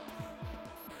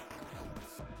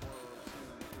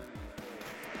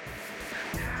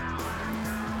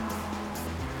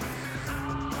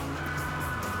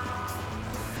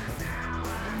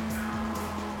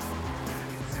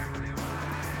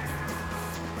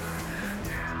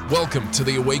Welcome to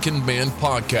the Awakened Man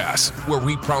podcast, where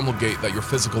we promulgate that your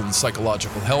physical and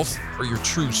psychological health are your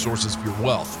true sources of your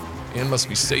wealth and must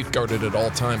be safeguarded at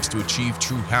all times to achieve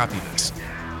true happiness.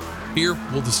 Here,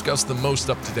 we'll discuss the most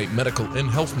up-to-date medical and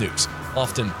health news,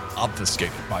 often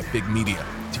obfuscated by big media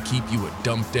to keep you a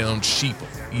dumbed-down sheeple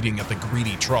eating at the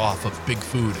greedy trough of big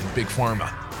food and big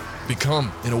pharma. Become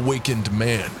an awakened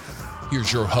man.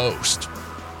 Here's your host,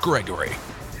 Gregory.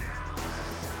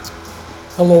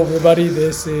 Hello everybody,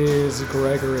 this is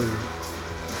Gregory.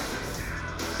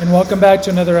 And welcome back to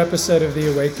another episode of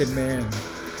The Awakened Man.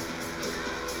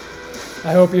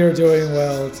 I hope you're doing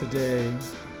well today.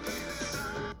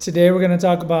 Today we're going to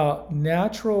talk about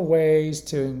natural ways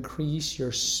to increase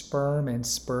your sperm and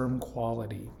sperm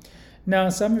quality. Now,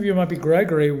 some of you might be,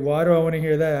 Gregory, why do I want to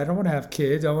hear that? I don't want to have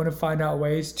kids. I want to find out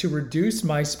ways to reduce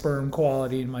my sperm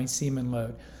quality and my semen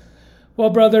load. Well,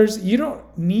 brothers, you don't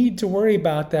need to worry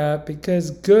about that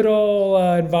because good old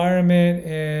environment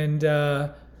and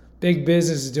big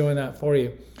business is doing that for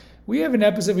you. We have an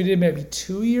episode we did maybe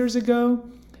 2 years ago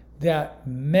that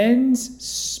men's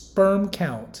sperm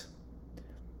count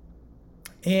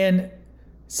and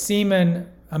semen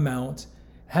amount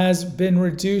has been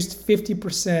reduced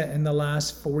 50% in the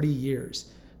last 40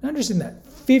 years. Now understand that,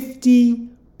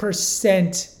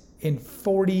 50% in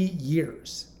 40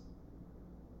 years.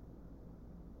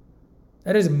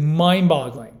 That is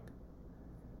mind-boggling.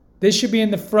 This should be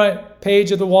in the front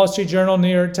page of the Wall Street Journal, New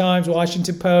York Times,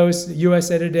 Washington Post,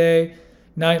 USA Today,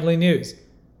 Nightly News.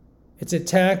 It's an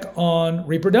attack on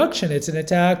reproduction. It's an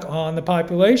attack on the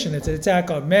population. It's an attack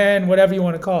on men, whatever you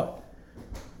want to call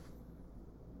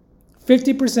it.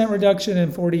 50% reduction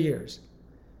in 40 years.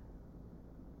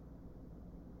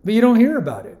 But you don't hear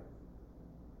about it.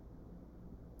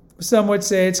 Some would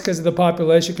say it's because of the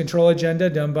population control agenda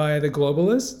done by the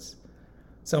globalists.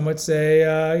 Some would say,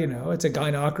 it's a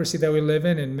gynocracy that we live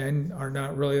in and men are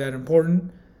not really that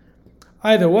important.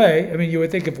 Either way, you would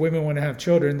think if women want to have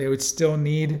children, they would still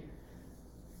need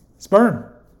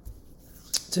sperm.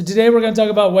 So today we're going to talk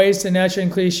about ways to naturally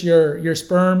increase your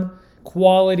sperm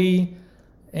quality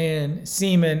and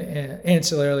semen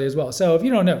ancillarily as well. So if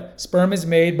you don't know, sperm is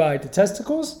made by the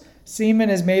testicles. Semen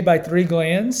is made by 3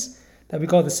 glands that we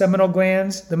call the seminal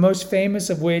glands, the most famous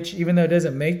of which, even though it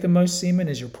doesn't make the most semen,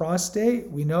 is your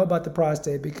prostate. We know about the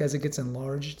prostate because it gets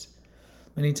enlarged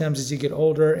many times as you get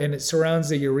older, and it surrounds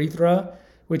the urethra,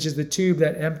 which is the tube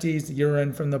that empties the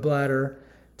urine from the bladder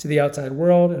to the outside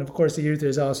world. And of course, the urethra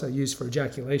is also used for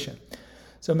ejaculation.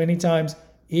 So many times,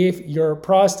 if your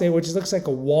prostate, which looks like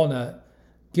a walnut,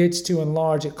 gets too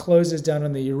enlarged, it closes down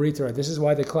on the urethra. This is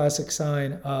why the classic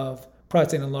sign of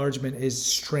prostate enlargement is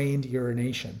strained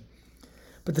urination.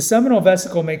 But the seminal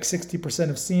vesicle makes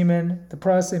 60% of semen, the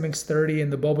prostate makes 30%,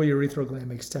 and the bulbourethral gland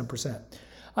makes 10%.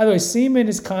 Either way, semen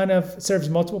is serves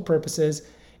multiple purposes.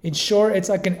 In short, it's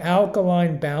like an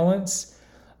alkaline balance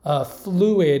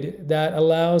fluid that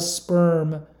allows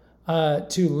sperm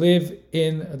to live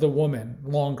in the woman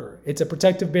longer. It's a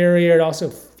protective barrier. It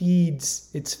also feeds,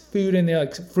 it's food in there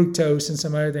like fructose and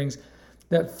some other things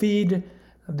that feed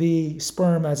the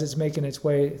sperm as it's making its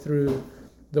way through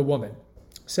the woman.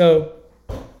 So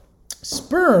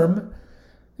sperm,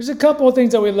 there's a couple of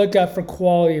things that we look at for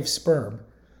quality of sperm.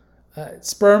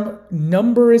 Sperm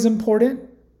number is important.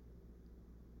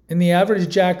 In the average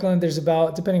ejaculant, there's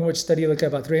about, depending on which study you look at,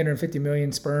 about 350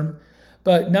 million sperm.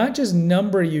 But not just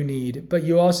number you need, but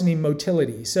you also need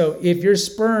motility. So if your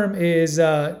sperm is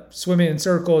swimming in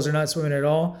circles or not swimming at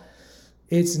all,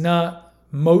 it's not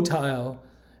motile.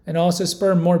 And also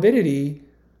sperm morbidity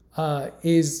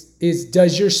is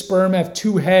does your sperm have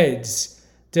 2 heads?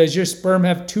 Does your sperm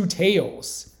have 2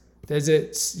 tails? Does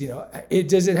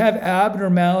it have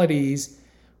abnormalities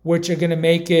which are going to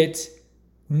make it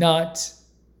not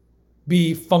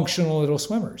be functional little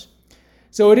swimmers?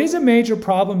 So it is a major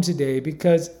problem today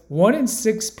because 1 in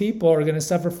 6 people are going to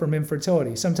suffer from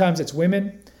infertility. Sometimes it's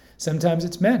women, sometimes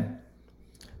it's men.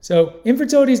 So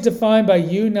infertility is defined by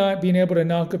you not being able to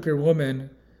knock up your woman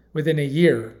within a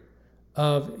year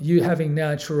of you having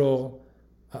natural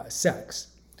sex.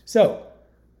 So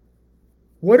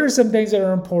what are some things that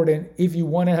are important if you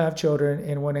want to have children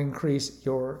and want to increase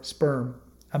your sperm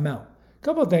amount? A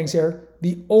couple of things here.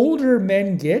 The older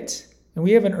men get, and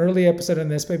we have an early episode on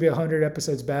this, maybe 100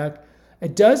 episodes back,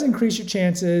 it does increase your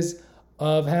chances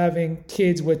of having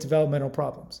kids with developmental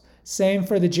problems. Same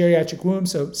for the geriatric womb,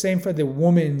 so same for the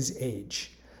woman's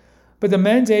age. But the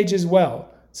men's age as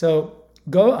well. So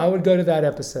I would go to that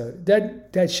episode.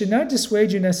 That should not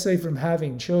dissuade you necessarily from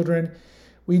having children.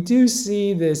 We do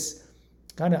see this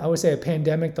I would say a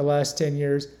pandemic the last 10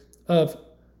 years of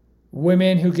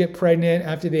women who get pregnant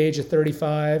after the age of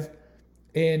 35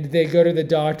 and they go to the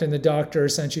doctor, and the doctor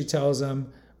essentially tells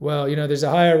them, well, there's a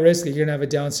higher risk that you're going to have a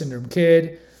Down syndrome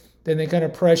kid. Then they kind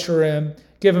of pressure him,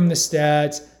 give him the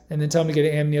stats, and then tell him to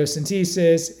get an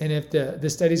amniocentesis. And if the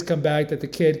studies come back that the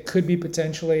kid could be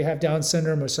potentially have Down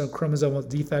syndrome or some chromosomal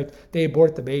defect, they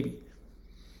abort the baby.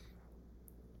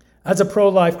 As a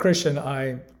pro-life Christian,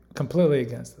 I'm completely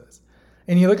against this.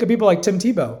 And you look at people like Tim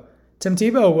Tebow. Tim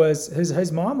Tebow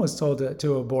his mom was told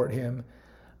to abort him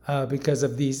because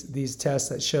of these tests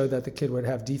that showed that the kid would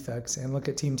have defects. And look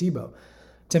at Tim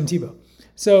Tebow.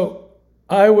 So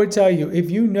I would tell you, if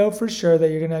you know for sure that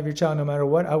you're going to have your child no matter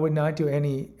what, I would not do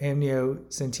any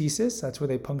amniocentesis. That's where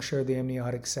they puncture the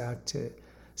amniotic sac to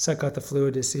suck out the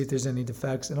fluid to see if there's any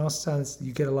defects. And also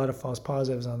you get a lot of false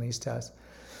positives on these tests.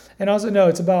 And also know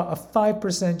it's about a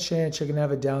 5% chance you're going to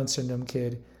have a Down syndrome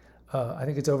kid. I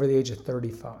think it's over the age of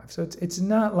 35. So it's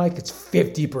not like it's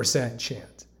 50%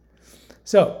 chance.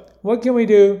 So what can we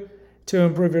do to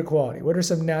improve your quality? What are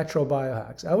some natural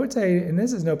biohacks? I would say, and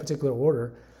this is no particular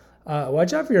order,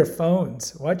 watch out for your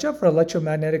phones. Watch out for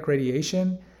electromagnetic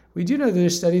radiation. We do know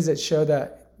there's studies that show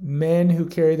that men who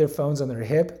carry their phones on their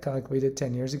hip, kind of like we did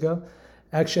 10 years ago,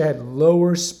 actually had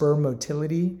lower sperm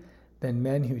motility than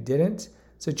men who didn't.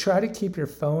 So try to keep your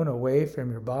phone away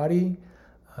from your body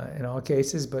in all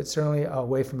cases, but certainly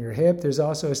away from your hip. There's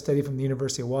also a study from the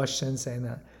University of Washington saying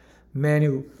that men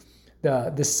who,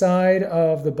 the side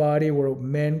of the body where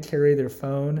men carry their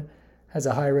phone has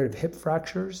a high rate of hip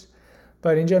fractures.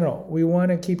 But in general, we want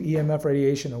to keep EMF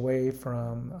radiation away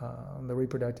from the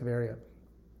reproductive area.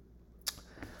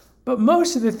 But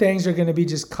most of the things are going to be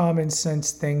just common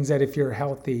sense things that if you're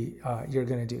healthy, you're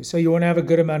going to do. So you want to have a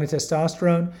good amount of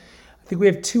testosterone. I think we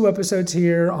have 2 episodes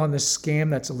here on the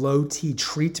scam that's low T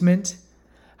treatment.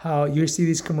 How you see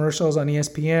these commercials on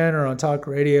ESPN or on talk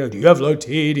radio. Do you have low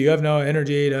T? Do you have no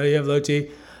energy? Do you have low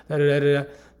T?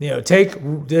 Take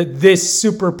this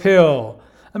super pill.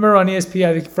 I remember on ESPN,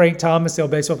 I think Frank Thomas, the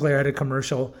old baseball player, had a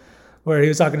commercial where he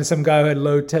was talking to some guy who had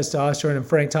low testosterone, and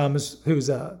Frank Thomas, who's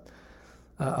a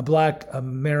black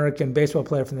American baseball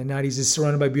player from the 90s, is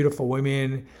surrounded by beautiful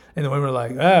women, and the women are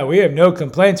like, we have no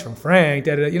complaints from Frank.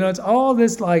 It's all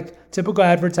this like typical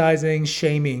advertising,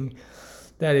 shaming,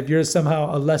 that if you're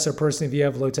somehow a lesser person if you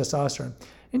have low testosterone.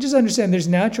 And just understand there's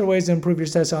natural ways to improve your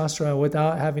testosterone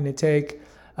without having to take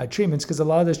treatments, because a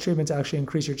lot of those treatments actually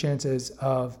increase your chances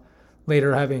of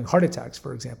later having heart attacks,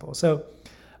 for example. So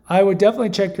I would definitely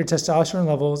check your testosterone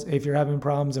levels if you're having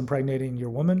problems impregnating your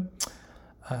woman.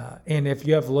 And if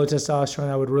you have low testosterone,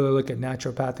 I would really look at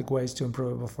naturopathic ways to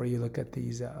improve it before you look at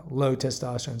these low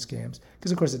testosterone scams.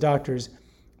 Because, of course, the doctors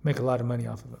make a lot of money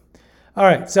off of it. All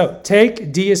right, so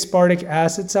take D-aspartic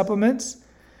acid supplements.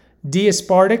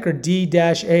 D-aspartic, or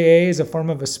D-AA, is a form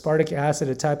of aspartic acid,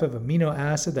 a type of amino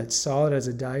acid that's solid as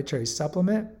a dietary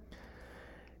supplement.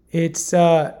 It's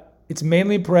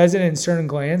mainly present in certain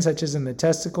glands, such as in the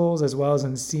testicles, as well as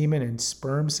in semen and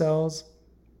sperm cells.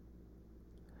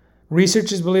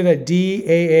 Researchers believe that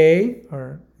DAA,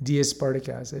 or D-aspartic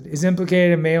acid, is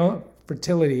implicated in male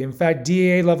fertility. In fact,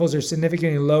 DAA levels are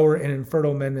significantly lower in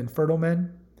infertile men than fertile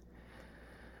men.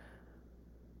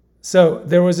 So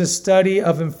there was a study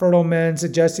of infertile men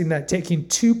suggesting that taking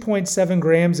 2.7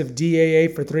 grams of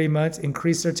DAA for 3 months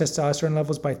increased their testosterone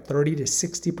levels by 30 to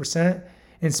 60%,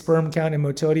 and sperm count and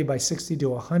motility by 60 to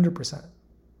 100%.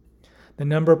 The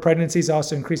number of pregnancies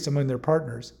also increased among their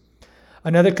partners.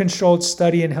 Another controlled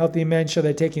study in healthy men showed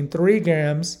that taking 3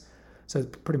 grams, so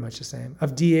it's pretty much the same,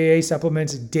 of DAA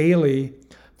supplements daily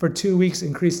for 2 weeks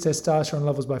increased testosterone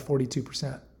levels by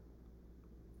 42%.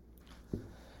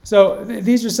 So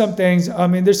these are some things. I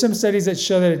mean, there's some studies that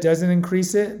show that it doesn't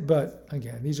increase it, but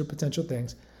again, these are potential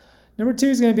things. Number 2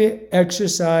 is going to be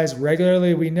exercise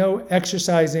regularly. We know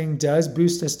exercising does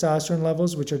boost testosterone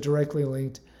levels, which are directly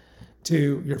linked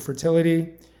to your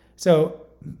fertility. So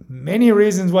many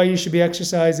reasons why you should be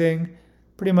exercising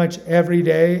pretty much every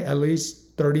day, at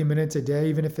least 30 minutes a day,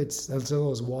 even if it's as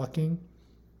little as walking.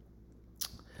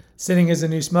 Sitting is the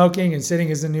new smoking, and sitting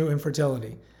is the new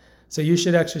infertility. So you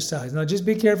should exercise. Now, just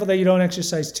be careful that you don't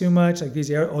exercise too much, like these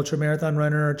ultramarathon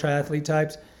runner or triathlete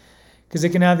types, because it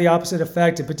can have the opposite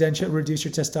effect and potentially reduce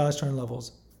your testosterone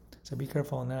levels. So be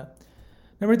careful on that.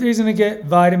 Number 3 is going to get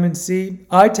vitamin C.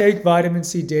 I take vitamin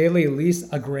C daily, at least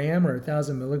a gram or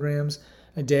 1,000 milligrams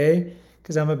a day,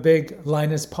 because I'm a big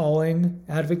Linus Pauling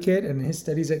advocate, and his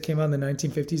studies that came out in the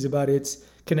 1950s about its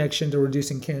connection to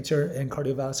reducing cancer and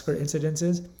cardiovascular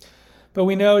incidences. But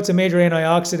we know it's a major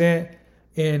antioxidant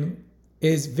and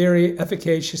is very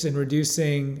efficacious in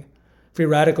reducing free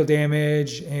radical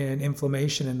damage and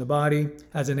inflammation in the body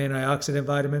as an antioxidant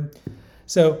vitamin.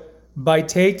 So by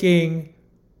taking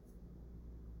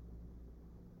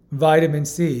vitamin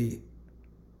C,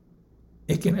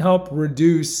 it can help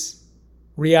reduce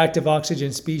reactive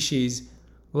oxygen species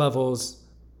levels,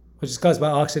 which is caused by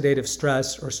oxidative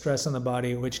stress or stress on the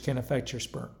body, which can affect your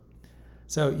sperm.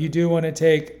 So you do want to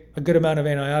take a good amount of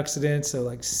antioxidants, so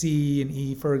like C and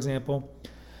E, for example.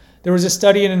 There was a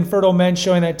study in infertile men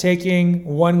showing that taking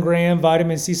 1 gram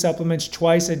vitamin C supplements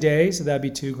twice a day, so that'd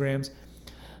be 2 grams,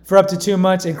 for up to 2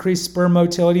 months increased sperm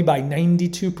motility by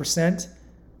 92%.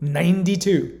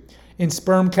 92. In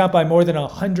sperm count by more than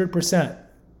 100%.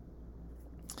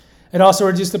 It also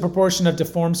reduced the proportion of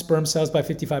deformed sperm cells by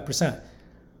 55%.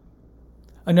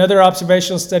 Another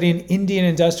observational study in Indian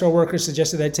industrial workers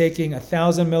suggested that taking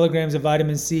 1,000 milligrams of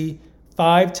vitamin C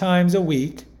 5 times a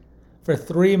week for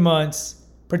 3 months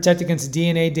protect against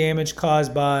DNA damage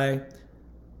caused by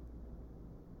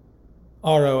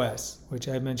ROS, which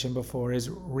I mentioned before is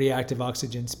reactive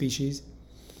oxygen species,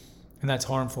 and that's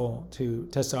harmful to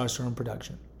testosterone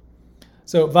production.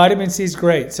 So vitamin C is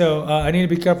great. So I need to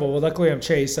be careful. Well, luckily I'm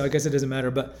chaste, so I guess it doesn't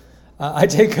matter. But I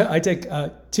take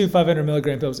 2 500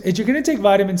 milligram pills. If you're going to take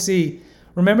vitamin C,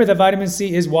 remember that vitamin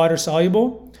C is water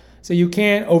soluble, so you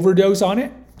can't overdose on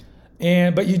it.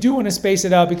 But you do want to space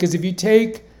it out, because if you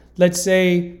take, let's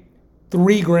say,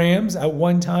 3 grams at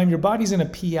one time, your body's going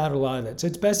to pee out a lot of it. So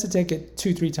it's best to take it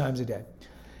 2-3 times a day.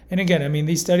 And again, I mean,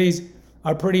 these studies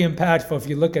are pretty impactful if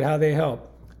you look at how they help.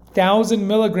 1,000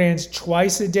 milligrams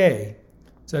twice a day.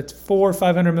 So that's 4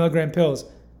 500 milligram pills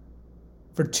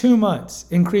for 2 months.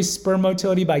 Increased sperm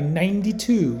motility by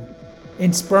 92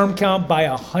 and sperm count by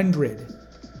 100.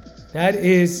 That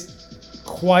is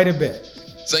quite a bit.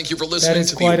 Thank you for listening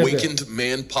to the Awakened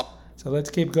Man Pop. So let's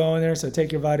keep going there. So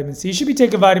take your vitamin C. You should be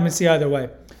taking vitamin C either way.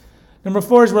 Number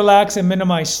 4 is relax and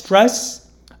minimize stress.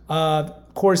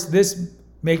 Of course, this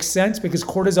makes sense because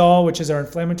cortisol, which is our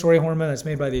inflammatory hormone that's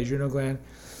made by the adrenal gland,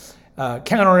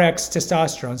 counteracts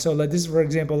testosterone. So like this is, for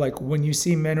example, like when you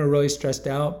see men who are really stressed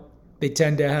out, they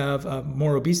tend to have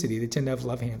more obesity. They tend to have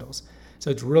love handles. So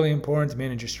it's really important to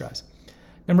manage your stress.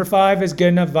 Number 5 is get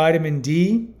enough vitamin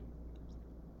D.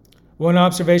 One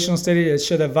observational study that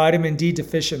showed that vitamin D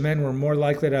deficient men were more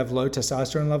likely to have low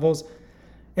testosterone levels.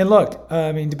 And look,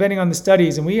 I mean, depending on the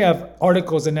studies, and we have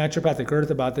articles in Naturopathic Earth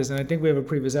about this, and I think we have a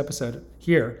previous episode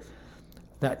here,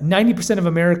 that 90% of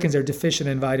Americans are deficient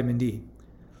in vitamin D.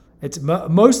 It's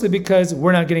mostly because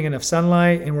we're not getting enough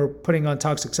sunlight and we're putting on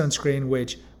toxic sunscreen,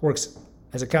 which works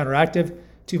as a counteractive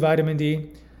to vitamin D.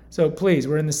 So please,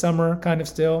 we're in the summer kind of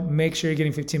still. Make sure you're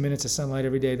getting 15 minutes of sunlight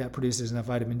every day. That produces enough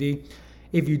vitamin D.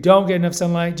 If you don't get enough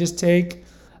sunlight, just take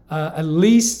at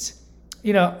least,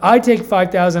 I take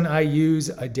 5,000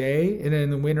 IUs a day. And then in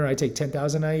the winter, I take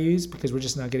 10,000 IUs because we're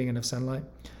just not getting enough sunlight.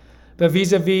 But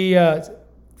vis-a-vis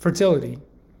fertility,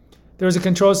 there was a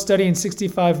controlled study in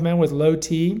 65 men with low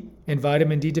T and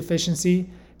vitamin D deficiency,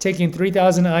 taking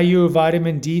 3,000 IU of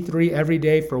vitamin D3 every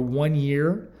day for 1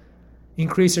 year,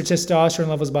 increased their testosterone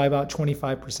levels by about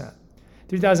 25%.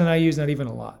 3,000 IU is not even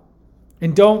a lot.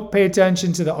 And don't pay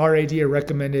attention to the RAD or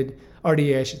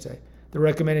RDA, I should say, the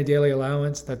recommended daily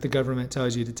allowance that the government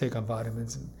tells you to take on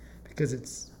vitamins, because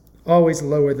it's always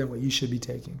lower than what you should be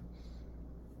taking.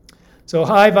 So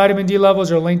high vitamin D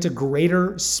levels are linked to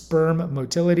greater sperm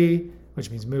motility, which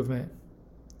means movement.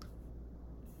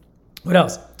 What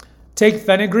else? Take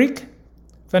fenugreek.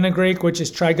 Fenugreek, which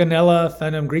is Trigonella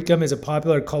fenugreecum, is a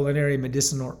popular culinary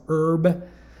medicinal herb.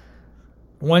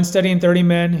 One study in 30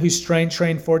 men who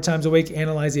trained 4 times a week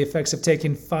analyzed the effects of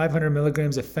taking 500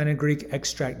 milligrams of fenugreek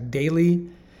extract daily.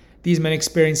 These men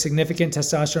experienced significant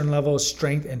testosterone levels,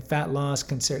 strength, and fat loss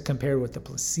compared with the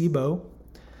placebo.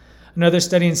 Another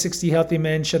study in 60 healthy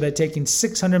men showed that taking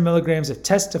 600 milligrams of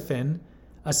Testosterone,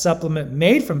 a supplement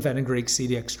made from fenugreek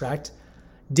seed extract,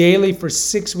 daily for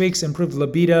 6 weeks improved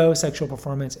libido, sexual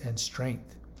performance, and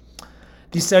strength.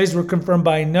 These studies were confirmed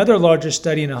by another larger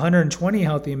study in 120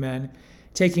 healthy men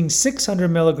taking 600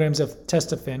 milligrams of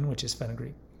Testosterone, which is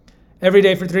fenugreek, every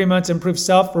day for 3 months improved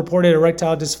self-reported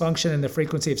erectile dysfunction and the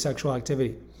frequency of sexual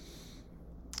activity.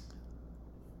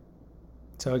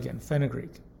 So again, fenugreek.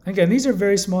 Again, these are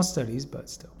very small studies, but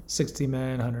still, 60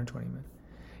 men, 120 men.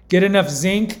 Get enough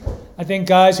zinc. I think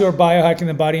guys who are biohacking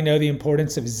the body know the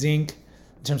importance of zinc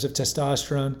in terms of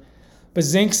testosterone. But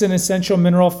zinc's an essential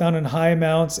mineral found in high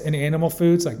amounts in animal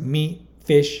foods like meat,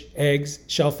 fish, eggs,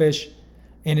 shellfish,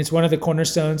 and it's one of the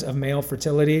cornerstones of male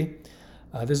fertility.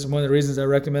 This is one of the reasons I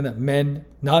recommend that men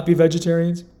not be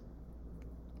vegetarians.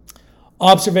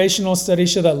 Observational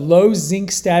studies show that low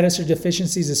zinc status or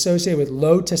deficiencies associated with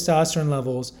low testosterone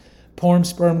levels, poor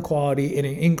sperm quality, and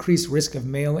an increased risk of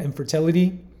male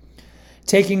infertility.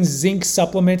 Taking zinc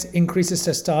supplements increases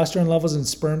testosterone levels and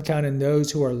sperm count in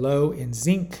those who are low in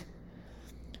zinc.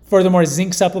 Furthermore,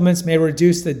 zinc supplements may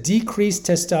reduce the decreased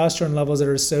testosterone levels that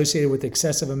are associated with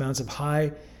excessive amounts of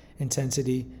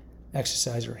high-intensity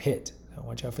exercise or HIIT. Now,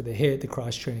 watch out for the HIIT, the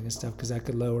cross-training and stuff, because that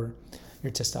could lower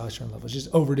your testosterone levels. Just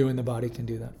overdoing the body can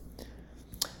do that.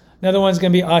 Another one's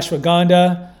going to be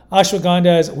ashwagandha.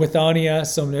 Ashwagandha is Withania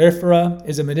somnifera,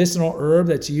 is a medicinal herb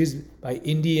that's used by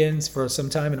Indians for some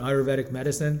time in Ayurvedic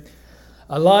medicine.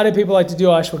 A lot of people like to do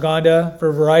ashwagandha for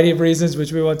a variety of reasons,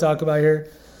 which we won't talk about here,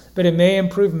 but it may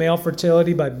improve male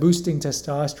fertility by boosting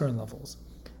testosterone levels.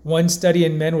 One study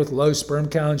in men with low sperm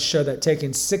counts showed that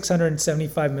taking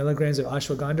 675 milligrams of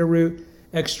ashwagandha root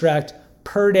extract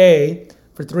per day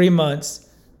for 3 months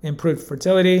improved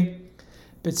fertility,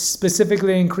 but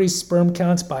specifically increased sperm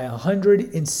counts by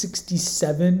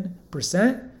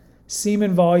 167%,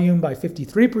 semen volume by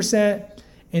 53%,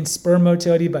 and sperm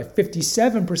motility by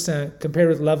 57% compared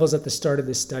with levels at the start of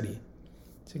this study.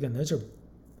 So again, those are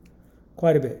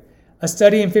quite a bit. A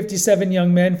study in 57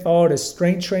 young men followed a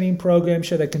strength training program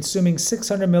showed that consuming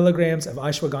 600 milligrams of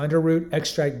ashwagandha root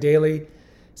extract daily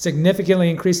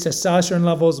significantly increased testosterone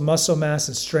levels, muscle mass,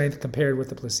 and strength compared with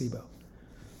the placebo.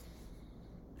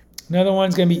 Another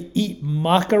one's going to be eat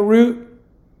maca root.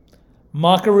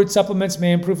 Maca root supplements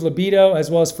may improve libido as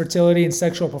well as fertility and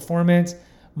sexual performance.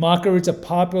 Maca root's a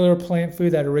popular plant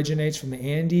food that originates from the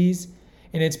Andes,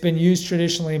 and it's been used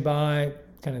traditionally by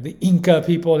kind of the Inca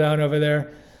people down over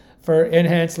there for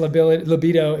enhanced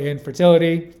libido and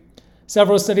fertility.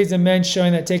 Several studies in men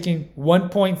showing that taking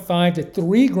 1.5 to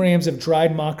 3 grams of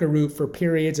dried maca root for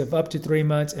periods of up to 3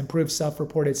 months improves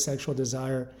self-reported sexual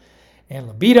desire and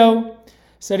libido.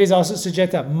 Studies also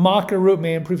suggest that maca root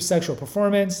may improve sexual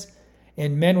performance.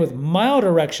 In men with mild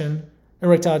erectile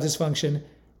dysfunction,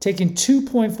 taking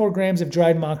 2.4 grams of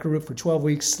dried maca root for 12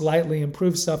 weeks slightly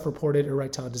improves self-reported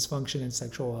erectile dysfunction and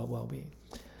sexual well-being,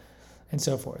 and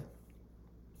so forth.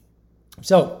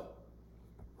 So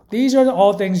these are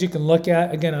all things you can look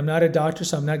at. Again, I'm not a doctor,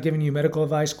 so I'm not giving you medical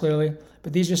advice clearly,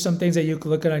 but these are some things that you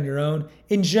can look at on your own.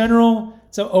 In general,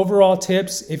 some overall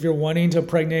tips if you're wanting to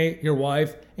impregnate your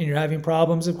wife and you're having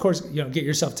problems, of course, get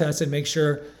yourself tested, make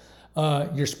sure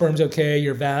your sperm's okay,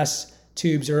 your vas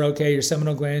tubes are okay, your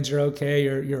seminal glands are okay,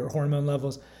 your hormone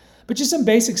levels. But just some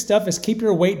basic stuff is keep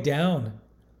your weight down.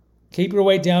 Keep your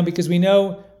weight down because we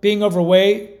know being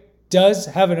overweight does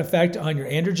have an effect on your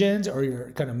androgens or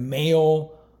your kind of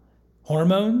male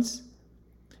hormones.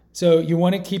 So you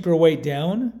want to keep your weight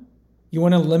down. You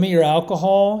want to limit your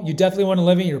alcohol. You definitely want to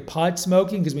limit your pot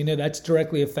smoking because we know that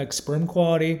directly affects sperm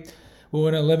quality. We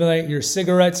want to eliminate your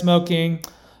cigarette smoking.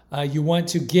 You want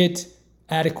to get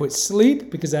adequate sleep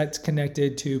because that's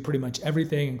connected to pretty much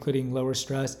everything, including lower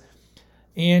stress.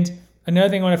 And another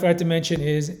thing I forgot to mention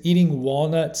is eating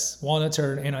walnuts. Walnuts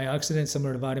are an antioxidant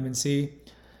similar to vitamin C,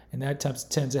 and that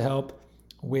tends to help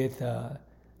with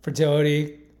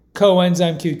fertility.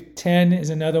 Coenzyme Q10 is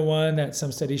another one that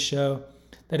some studies show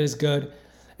that is good.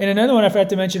 And another one I forgot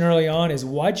to mention early on is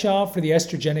watch out for the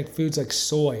estrogenic foods like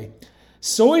soy.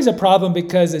 Soy is a problem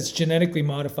because it's genetically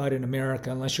modified in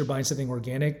America unless you're buying something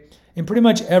organic. And pretty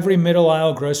much every middle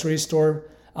aisle grocery store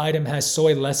item has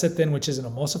soy lecithin, which is an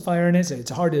emulsifier in it, so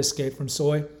it's hard to escape from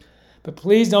soy. But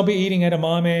please don't be eating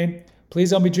edamame. Please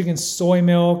don't be drinking soy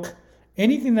milk.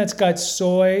 Anything that's got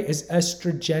soy is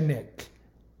estrogenic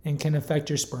and can affect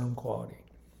your sperm quality.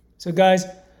 So guys,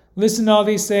 listen to all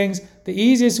these things. The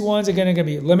easiest ones are going to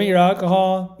be limit your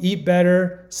alcohol, eat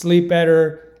better, sleep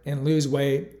better, and lose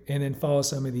weight, and then follow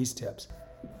some of these tips.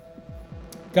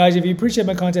 Guys, if you appreciate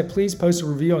my content, please post a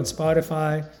review on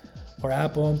Spotify or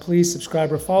Apple, and please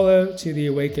subscribe or follow to The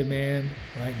Awakened Man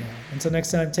right now. Until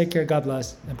next time, take care, God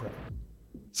bless, and pray.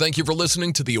 Thank you for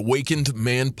listening to the Awakened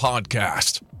Man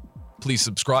podcast. Please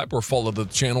subscribe or follow the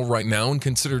channel right now and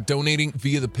consider donating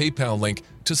via the PayPal link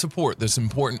to support this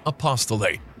important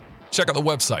apostolate. Check out the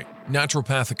website,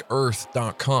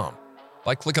 naturopathicearth.com,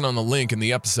 by clicking on the link in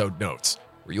the episode notes,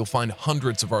 where you'll find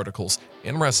hundreds of articles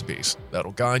and recipes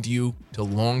that'll guide you to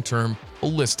long-term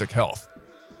holistic health.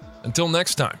 Until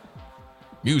next time,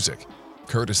 music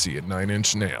courtesy of 9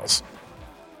 Inch Nails.